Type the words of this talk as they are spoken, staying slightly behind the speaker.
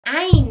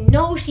I ain't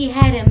know she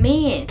had a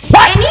man.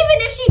 And even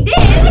if she did,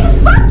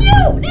 nigga, fuck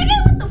you, nigga,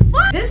 what the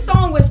fuck? This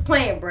song was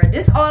playing, bro.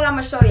 This all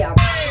I'ma show y'all.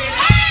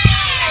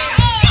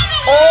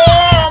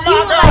 Oh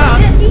my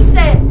God! Like this, he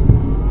said,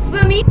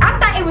 feel me? I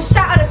thought it was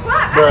shot at the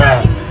clock. I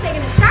thought he was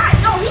taking a shot.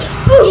 No,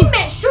 he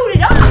meant shoot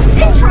it up.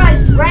 Then tries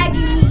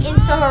dragging me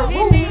into her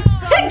room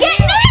to get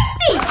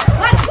nasty.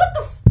 Like what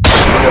the?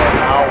 You're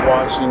now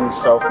watching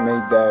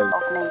Self-Made Dads.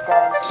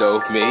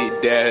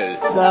 Self-Made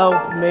dads.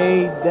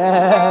 Self-made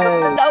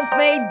dads.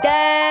 Self-made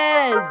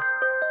dads.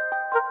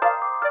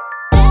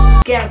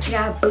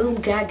 Gra boom,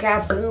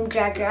 gra boom,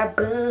 gra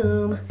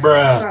boom.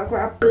 Bruh.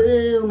 Gra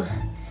boom.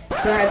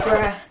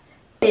 Gra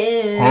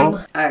boom.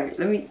 Huh? Alright,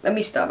 let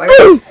me stop.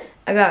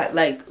 I got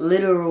like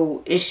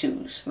literal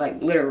issues.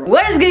 Like literal.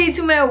 What is good,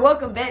 YouTube, man?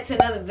 Welcome back to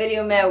another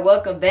video, man.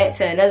 Welcome back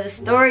to another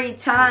story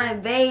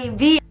time,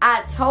 baby.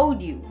 I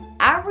told you.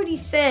 I already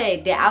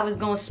said that I was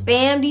gonna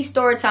spam these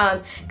story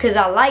times because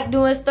I like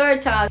doing story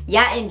times.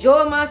 Y'all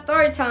enjoy my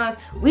story times.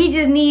 We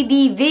just need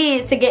these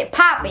vids to get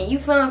popping. You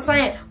feel what I'm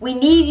saying? We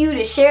need you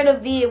to share the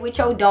vid with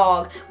your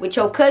dog, with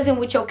your cousin,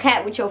 with your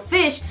cat, with your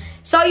fish.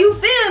 So you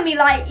feel me?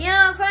 Like, you know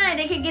what I'm saying?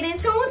 They could get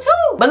into it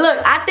too. But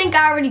look, I think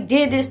I already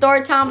did this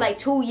story time like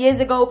 2 years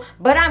ago.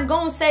 But I'm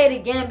gonna say it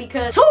again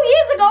because 2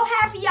 years ago,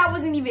 half of y'all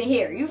wasn't even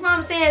here. You feel what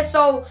I'm saying?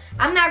 So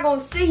I'm not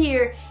gonna sit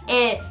here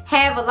and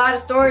have a lot of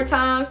story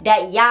times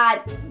that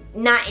y'all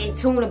not in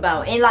tune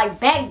about. And like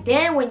back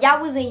then when y'all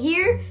wasn't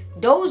here,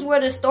 those were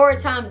the story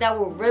times that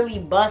were really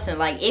busting.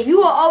 Like, if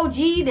you were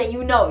OG, then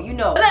you know.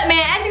 But look,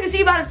 man, as you can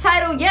see by the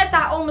title, yes,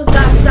 I almost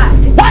got shot.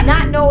 This is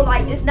not no,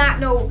 like, this not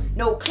no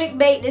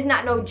clickbait. This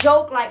not no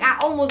joke. Like, I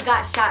almost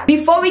got shot.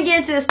 Before we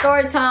get into the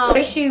story time,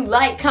 make sure you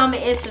like,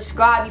 comment, and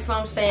subscribe. You feel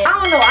what I'm saying?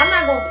 I don't know. I'm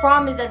not gonna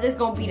promise that this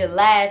gonna be the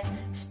last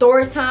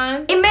story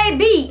time. It may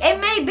be. It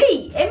may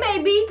be. It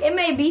may be. It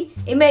may be.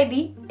 It may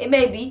be. It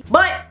may be.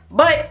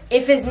 But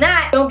if it's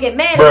not, don't get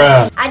mad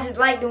at me. I just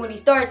like doing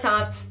these story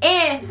times.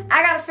 And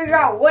I gotta figure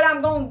out what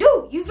I'm gonna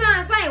do. You feel what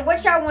I'm saying?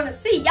 What y'all wanna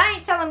see. Y'all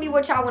ain't telling me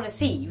what y'all wanna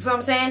see. You feel what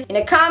I'm saying? In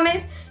the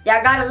comments,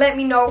 y'all gotta let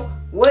me know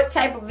what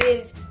type of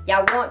vids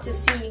y'all want to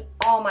see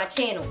on my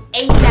channel.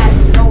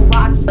 ASAP, no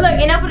Rocky. But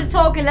look, enough of the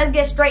talking. Let's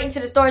get straight into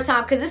the story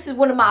time because this is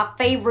one of my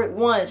favorite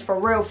ones, for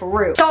real, for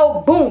real.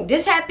 So, boom.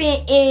 This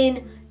happened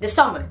in the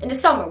summer. In the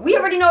summer. We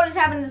already know this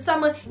happened in the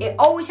summer. It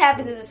always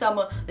happens in the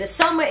summer. The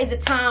summer is the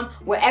time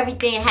where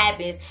everything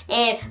happens.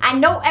 And I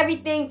know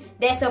everything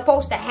that's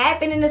supposed to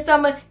happen in the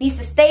summer needs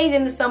to stay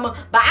in the summer.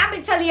 But I've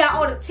been telling y'all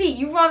all the tea.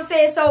 You know what I'm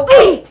saying? So,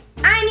 hey,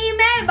 I ain't even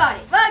mad about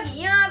it. Fuck it.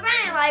 You know what I'm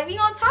saying? Like, we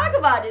gonna talk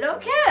about it.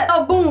 Okay.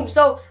 So, boom.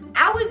 So,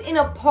 I was in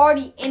a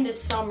party in the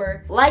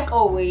summer, like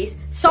always.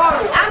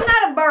 Sorry, I'm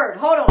not a bird.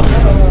 Hold on.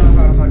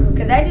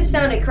 Because that just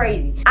sounded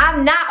crazy.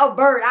 I'm not a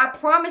bird. I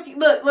promise you.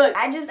 Look.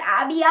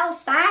 I be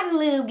outside a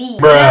little bit.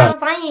 You know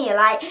what I'm saying?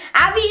 Like,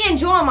 I be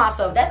enjoying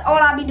myself. That's all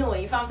I be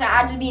doing. You feel what I'm saying?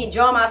 I just be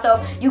enjoying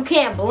myself. You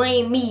can't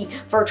blame me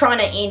for trying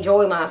to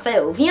enjoy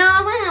myself. You know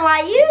what I'm saying?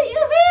 Like,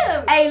 you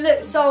feel? Hey,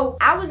 look. So,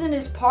 I was in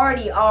this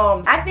party.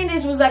 I think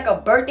this was like a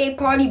birthday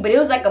party, but it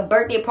was like a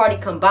birthday party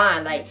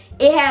combined. Like,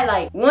 it had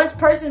like one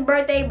person's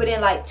birthday, but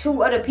then like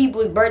 2 other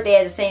people's birthday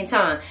at the same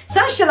time.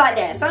 Some shit like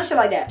that.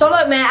 So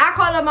look, man, I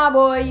called up my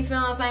boy, you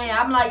feel what I'm saying?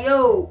 I'm like,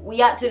 yo,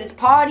 we out to this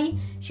party.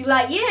 She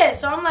like, yeah.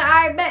 So I'm like,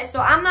 alright, bet. So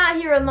I'm not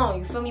here alone,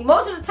 you feel me?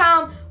 Most of the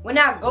time, when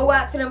I go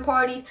out to them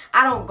parties,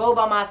 I don't go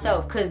by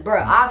myself. Cause,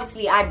 bruh,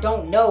 obviously, I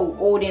don't know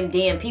all them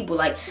damn people.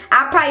 Like,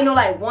 I probably know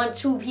like 1,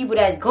 2 people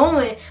that's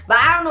going, but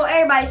I don't know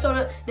everybody.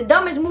 So the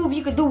dumbest move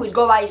you could do is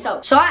go by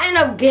yourself. So I end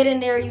up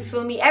getting there, you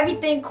feel me?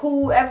 Everything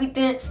cool,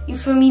 everything, you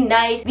feel me,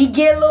 nice. We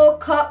get a little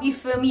cup, you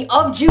feel me,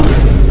 of juice.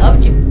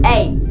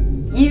 Hey.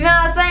 You know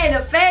what I'm saying? The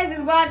feds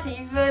is watching.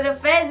 You feel the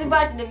feds is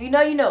watching. If you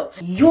know, you know.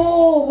 Yo,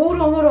 hold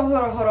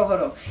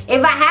on.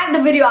 If I have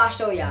the video, I'll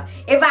show y'all.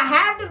 If I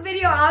have the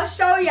video, I'll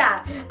show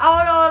y'all.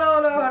 Hold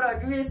on.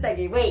 Give me a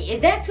second. Wait,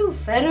 is that too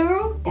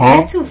federal? Is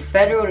that too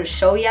federal to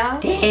show y'all?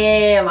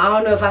 Damn, I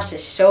don't know if I should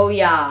show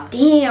y'all.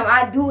 Damn,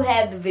 I do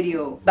have the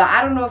video, but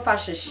I don't know if I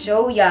should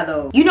show y'all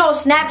though. You know,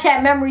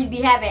 Snapchat memories be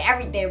having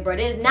everything, bro.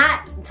 There's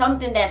not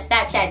something that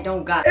Snapchat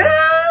don't got.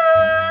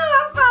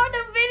 I found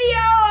the video.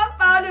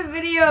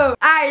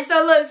 Alright,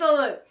 so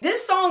look.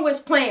 This song was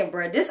playing,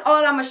 bro. This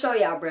all I'm gonna show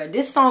y'all, bro.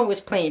 This song was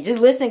playing. Just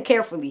listen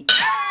carefully.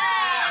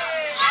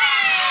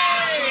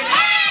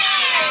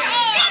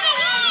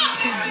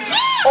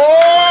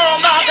 Oh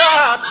my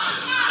God!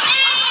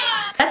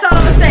 That's all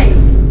I'm gonna say.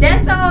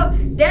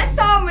 That's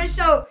all I'm gonna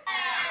show.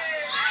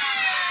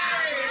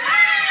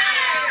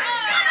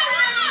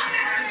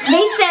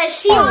 They said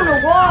she on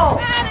the wall.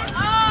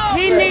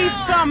 He needs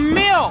some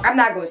milk. I'm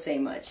not gonna say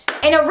much.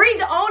 And the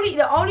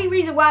only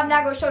reason why I'm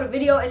not gonna show the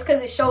video is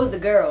because it shows the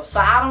girl. So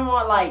I don't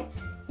want, like,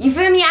 you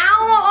feel me? I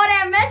don't want all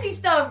that messy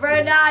stuff,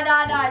 bro.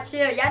 Nah,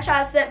 chill. Y'all try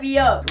to set me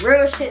up.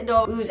 Real shit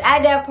though. We was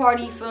at that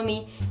party, you feel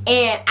me?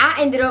 And I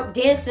ended up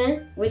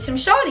dancing with some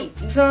shorty.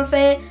 You feel what I'm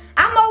saying?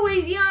 I'm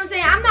always, you know what I'm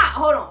saying? I'm not,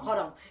 hold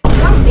on.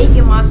 I'm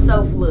making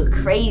myself look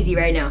crazy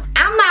right now.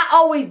 I'm not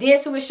always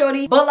dancing with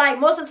shorty, but like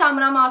most of the time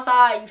when I'm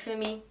outside, you feel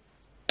me?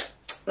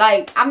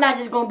 Like, I'm not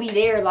just gonna be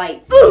there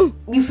like,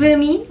 you feel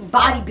me?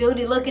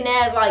 Bodybuilding looking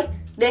ass, like,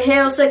 the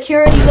hell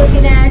security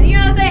looking ass, you know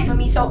what I'm saying? For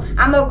me, so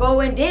I'm gonna go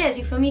and dance,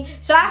 you feel me?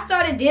 So I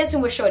started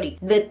dancing with Shorty.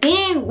 The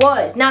thing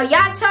was, now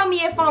y'all tell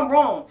me if I'm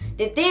wrong.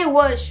 The thing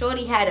was,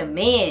 Shorty had a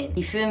man,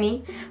 you feel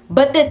me?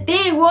 But the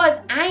thing was,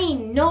 I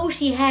ain't know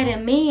she had a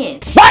man.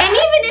 What? And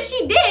even if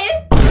she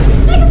did,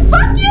 nigga,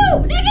 fuck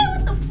you, nigga,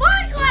 what the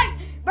fuck? Like,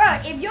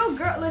 bro, if your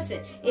girl, listen,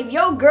 if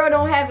your girl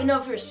don't have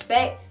enough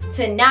respect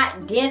to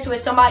not dance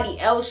with somebody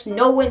else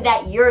knowing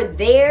that you're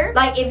there,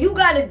 like, if you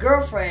got a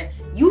girlfriend,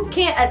 you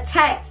can't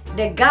attack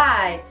the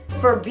guy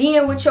for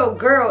being with your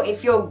girl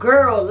if your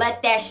girl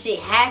let that shit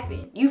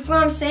happen. You feel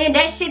what I'm saying?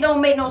 That shit don't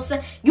make no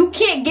sense. You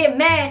can't get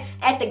mad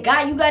at the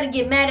guy. You gotta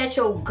get mad at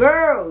your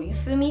girl. You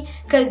feel me?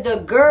 Because the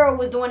girl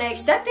was the one that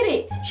accepted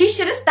it. She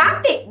should have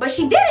stopped it, but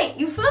she didn't.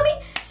 You feel me?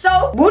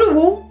 So,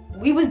 woo-doo-woo.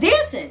 We was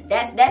dancing.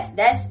 That's,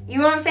 you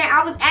know what I'm saying?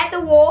 I was at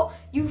the wall.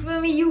 You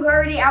feel me? You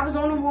heard it. I was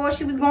on the wall.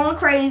 She was going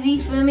crazy.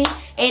 You feel me?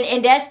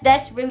 And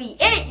that's really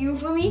it. You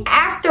feel me?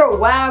 After a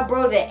while,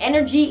 bro, the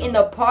energy in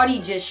the party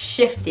just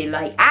shifted.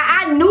 Like,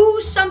 I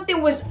knew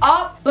something was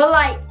up, but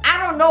like,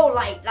 I don't know.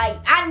 Like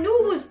I knew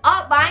it was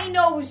up, but I ain't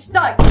know it was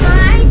stuck.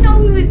 I ain't know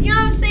we was, you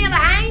know what I'm saying? Like,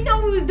 I ain't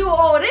know we was doing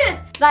all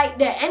this. Like,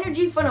 the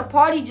energy from the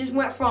party just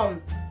went from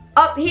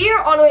up here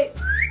all the way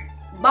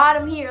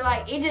bottom here.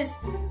 Like,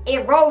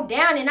 it rolled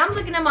down, and I'm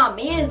looking at my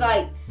mans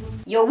like,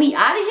 yo, we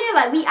out of here?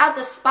 Like, we out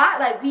the spot?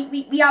 Like,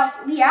 we out?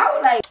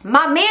 Like,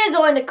 my man's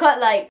on the cut,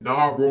 like,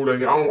 nah, bro,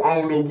 like, I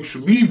don't know if we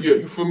should leave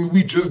yet, you feel me?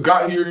 We just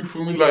got here, you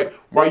feel me? Like,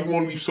 why you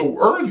wanna leave so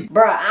early?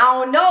 Bruh, I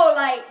don't know,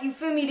 like, you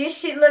feel me? This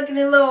shit looking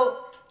a little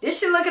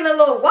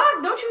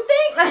wop, don't you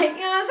think? Like, you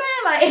know what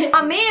I'm saying? Like,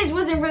 my mans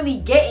wasn't really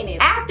getting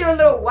it. After a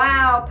little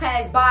while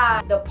passed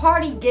by, the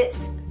party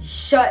gets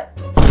shut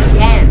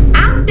down.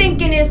 I'm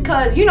thinking it's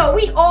cause, you know,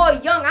 we all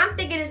young. I'm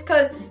thinking it's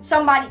cause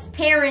somebody's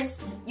parents,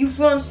 you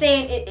feel what I'm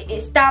saying,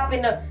 it's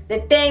stopping the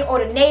thing,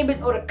 or the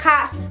neighbors, or the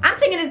cops. I'm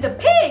thinking it's the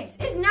pigs.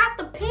 It's not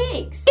the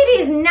pigs.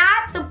 It is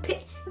not the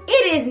pigs.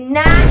 It is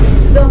not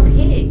the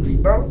pigs,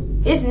 bro.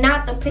 It's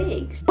not the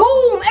pigs.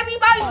 Boom!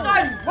 Everybody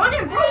starts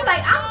running, bro.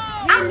 Like,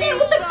 I'm there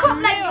with the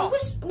cup. Like, yo,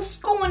 what's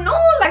going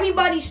on? Like,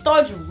 everybody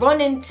starts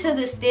running to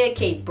the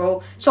staircase,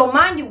 bro. So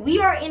mind you, we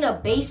are in a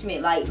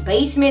basement. Like,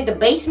 the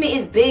basement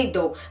is big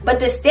though, but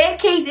the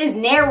staircase is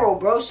narrow,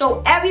 bro.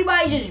 So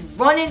everybody just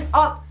running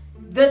up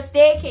the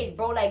staircase,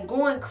 bro. Like,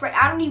 going crazy.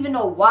 I don't even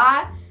know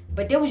why,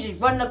 but they was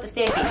just running up the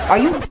staircase. Are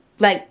you,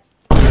 like,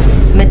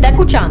 me está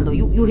escuchando?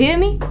 You hear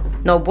me?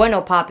 No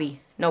bueno, papi.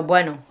 No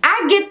bueno.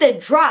 I get the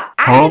drop.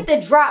 I get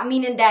the drop,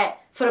 meaning that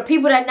for the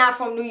people that not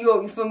from New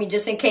York, you feel me,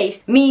 just in case,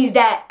 means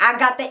that I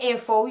got the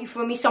info, you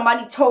feel me?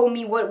 Somebody told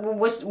me what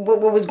was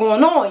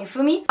going on, you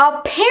feel me?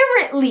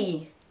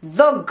 Apparently,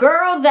 the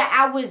girl that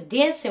I was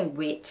dancing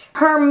with,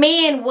 her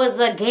man was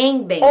a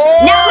gangbanger.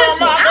 Now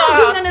listen, I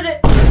don't do none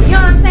of the, you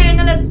know what I'm saying?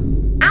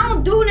 I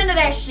don't do none of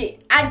that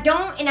shit. I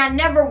don't, and I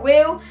never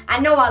will. I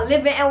know I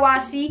live in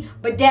NYC,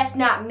 but that's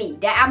not me.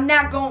 That I'm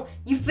not gonna,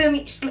 you feel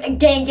me,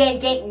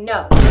 gang,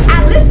 no.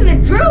 I listen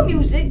to drill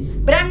music,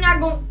 but I'm not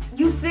gonna,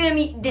 you feel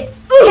me,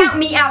 count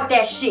me out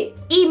that shit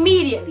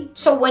immediately.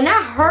 So when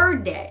I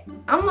heard that,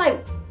 I'm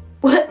like,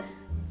 what?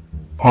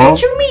 Huh?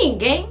 What you mean,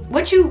 gang?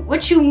 What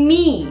you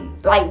mean?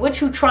 Like,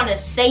 what you trying to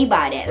say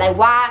by that? Like,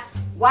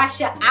 why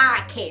should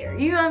I care?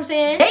 You know what I'm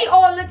saying? They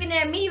all looking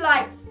at me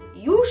like,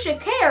 you should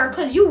care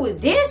because you was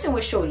dancing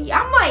with Shorty.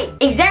 I'm like,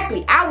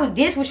 exactly, I was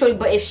dancing with Shorty,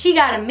 but if she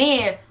got a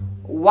man,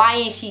 why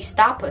ain't she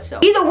stop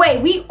herself? Either way,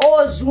 we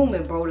all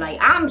zooming, bro. Like,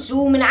 I'm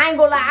zooming. I ain't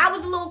gonna lie, I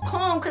was a little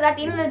calm because at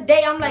the end of the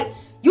day, I'm like,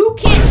 you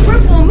can't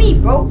trip on me,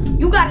 bro.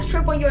 You gotta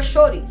trip on your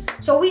Shorty.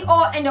 So we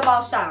all end up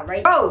outside,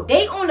 right? Bro,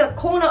 they on the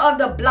corner of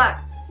the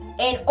block,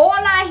 and all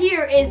I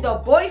hear is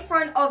the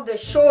boyfriend of the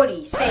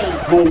Shorty say,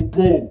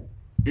 Bro,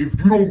 if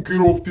you don't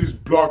get off this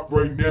block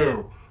right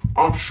now,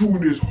 I'm shooting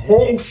this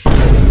whole shit.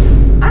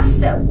 I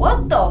said,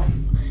 what the f?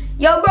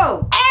 Yo,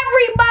 bro,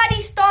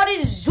 everybody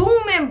started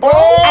zooming, bro.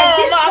 At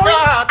this point,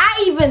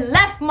 I even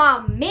left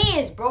my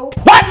mans, bro.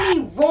 What? Get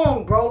me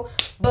wrong, bro.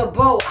 But,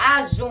 bro,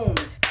 I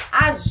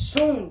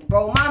zoomed,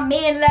 bro. My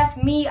man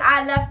left me.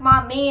 I left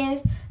my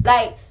mans.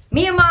 Like,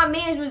 me and my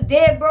mans was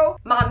dead, bro.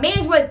 My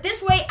mans went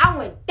this way. I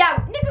went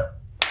that way. Nigga,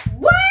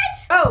 what?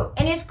 Bro,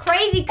 and it's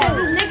crazy because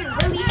this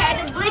nigga really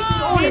had the blicky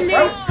on it,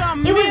 bro.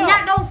 It was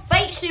not no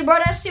fake shit, bro.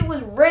 That shit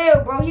was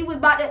real, bro. He was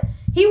about to,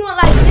 he went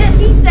like this.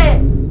 He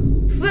said,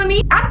 feel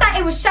me? I thought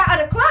it was shot of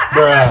the clock. I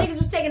thought niggas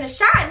was taking a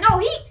shot. No,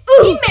 he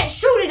meant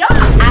shoot it up.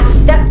 I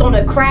stepped on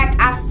a crack.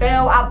 I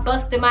fell. I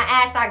busted my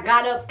ass. I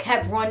got up,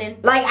 kept running.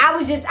 Like, I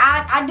was just,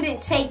 I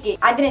didn't take it.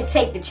 I didn't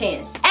take the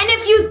chance. And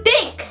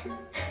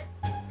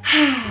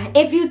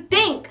if you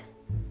think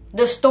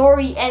the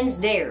story ends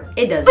there,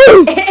 it doesn't.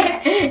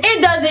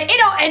 It doesn't. It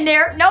don't end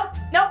there. Nope.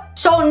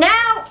 So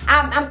now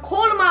I'm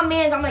calling my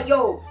mans. I'm like,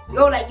 yo,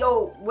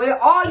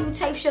 where are you?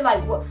 Type shit.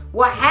 Like,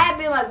 what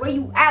happened? Like, where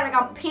you at? Like,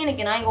 I'm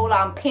panicking. I ain't gonna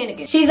lie, I'm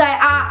panicking. She's like,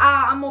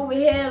 I'm over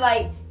here.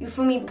 Like, you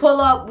feel me?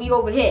 Pull up. We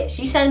over here.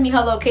 She sends me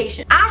her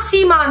location. I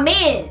see my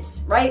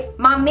mans, right?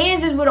 My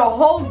mans is with a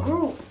whole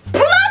group.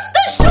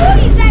 the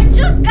shorty that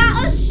just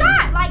got a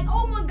shot. Like,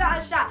 almost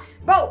got a shot.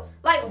 Bro,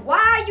 like,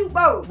 why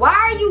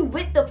are you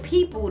with the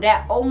people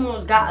that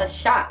almost got a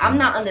shot? I'm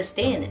not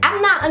understanding.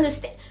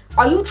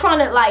 Are you trying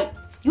to, like,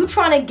 you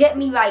trying to get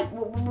me, like,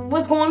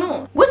 what's going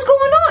on? What's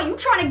going on? You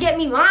trying to get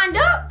me lined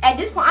up? At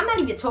this point, I'm not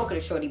even talking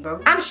to shorty,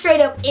 bro. I'm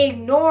straight up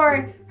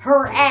ignoring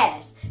her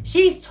ass.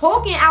 She's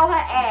talking out her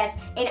ass,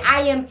 and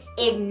I am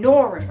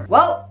ignoring her.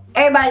 Well,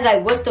 everybody's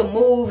like, what's the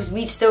moves?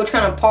 We still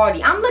trying to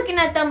party. I'm looking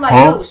at them like,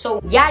 yo, so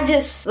y'all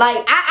just,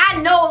 like, I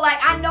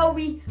know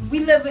we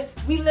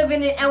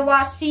living in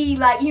NYC,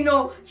 like, you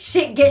know,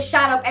 shit gets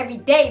shot up every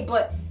day,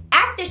 but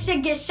after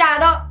shit gets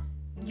shot up,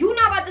 you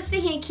not about to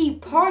sit here and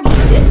keep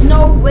partying. There's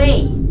no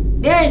way.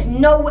 There is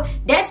no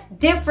way. That's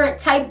different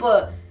type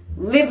of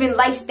living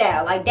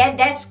lifestyle. Like,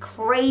 that's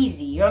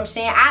crazy. You know what I'm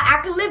saying? I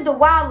could live the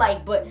wild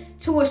life, but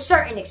to a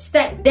certain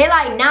extent. They're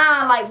like,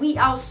 nah, like, we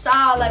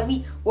outside, like,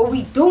 what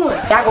we doing?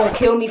 Y'all gonna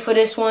kill me for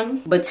this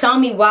one? But tell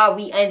me why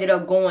we ended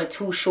up going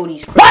to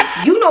shorty's crib.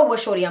 What? You know what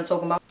shorty I'm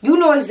talking about. You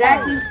know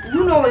exactly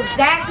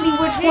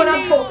which one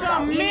I'm talking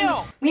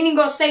about. We ain't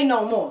gonna say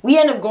no more. We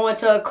end up going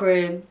to her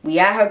crib. We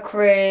at her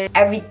crib.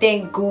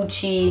 Everything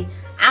Gucci.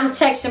 I'm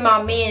texting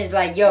my mans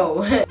like,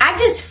 yo, I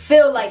just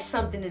feel like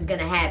something is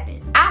gonna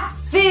happen. I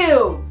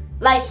feel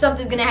like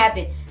something's gonna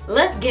happen.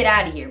 Let's get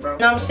out of here, bro. You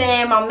know what I'm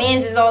saying? My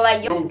mans is all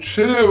like, yo,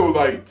 chill,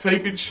 like,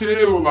 take it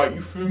chill, like,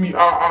 you feel me?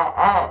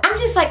 I'm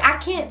just like, I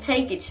can't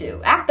take it chill.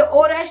 After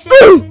all that shit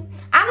happened,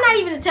 I'm not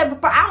even the type of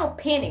person, I don't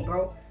panic,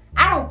 bro.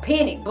 I don't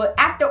panic, but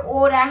after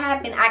all that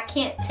happened, I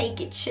can't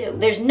take it chill.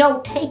 There's no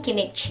taking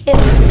it chill.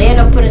 They end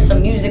up putting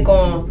some music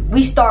on.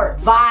 We start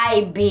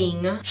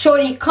vibing.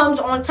 Shorty comes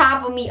on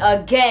top of me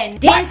again.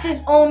 Dances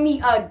on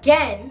me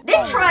again.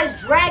 Then tries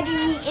dragging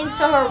me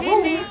into her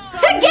room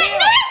to get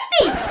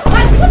nasty.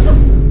 Like,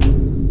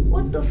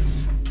 what the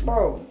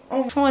bro?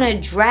 Trying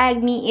to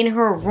drag me in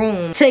her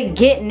room to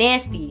get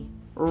nasty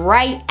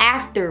right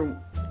after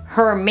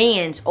her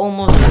man's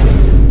almost died.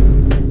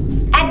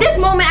 At this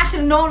moment, I should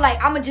have known,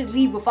 like, I'ma just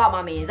leave without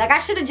my mans. Like, I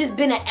should have just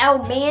been an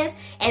L mans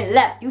and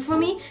left. You feel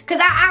me? Cause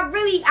I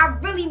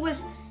really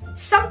was,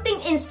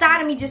 something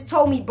inside of me just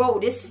told me, bro,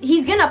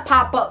 he's gonna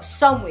pop up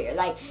somewhere.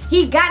 Like,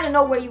 he gotta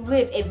know where you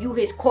live if you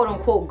his quote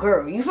unquote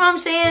girl. You feel what I'm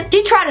saying?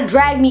 She tried to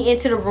drag me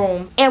into the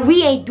room and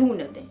we ain't do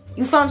nothing.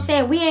 You feel what I'm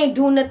saying? We ain't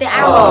doing nothing.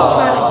 I wasn't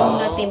trying to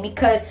do nothing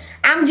because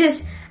I'm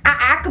just,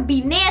 I could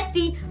be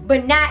nasty,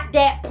 but not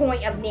that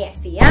point of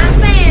nasty. You know what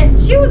I'm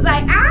saying? She was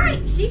like, alright.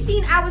 She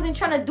seen I wasn't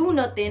trying to do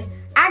nothing.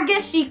 I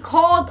guess she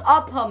called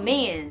up her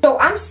man. So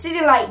I'm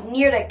sitting like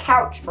near the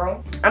couch,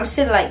 bro. I'm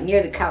sitting like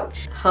near the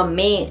couch. Her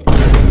man,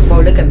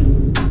 bro, look at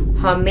me.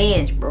 Her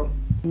man's, bro,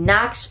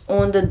 knocks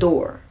on the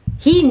door.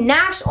 He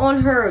knocks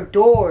on her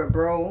door,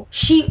 bro.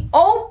 She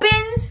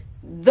opens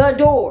the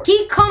door.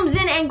 He comes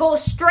in and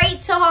goes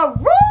straight to her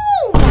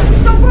room.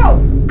 So, bro,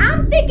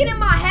 I'm thinking in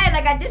my head,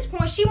 like, at this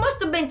point, she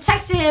must have been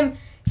texting him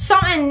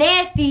something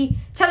nasty,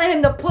 telling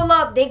him to pull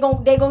up. They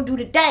gon' do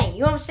the thing.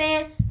 You know what I'm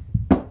saying?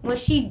 When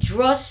she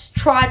just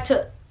tried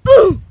to,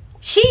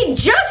 she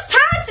just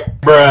tried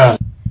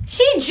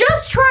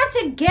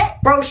to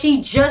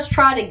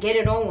get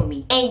it on with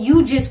me. And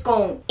you just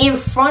gon' in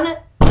front of,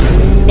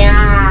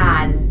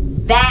 nah,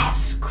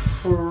 that's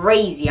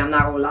crazy, I'm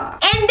not gonna lie.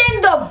 And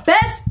then the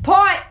best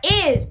part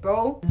is,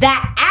 bro,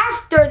 that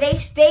after they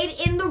stayed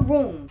in the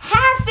room,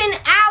 half an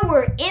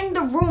hour in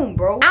the room,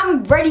 bro,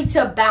 I'm ready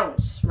to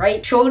bounce,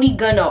 right? Shorty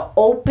gonna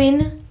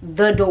open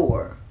the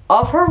door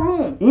of her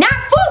room. Not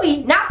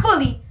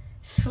fully,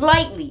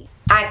 slightly.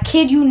 I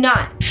kid you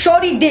not.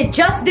 Shorty did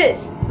just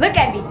this. Look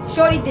at me.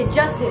 Shorty did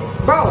just this.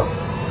 Bro,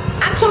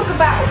 I'm talking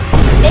about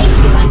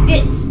naked like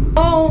this.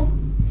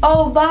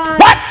 Oh, bye.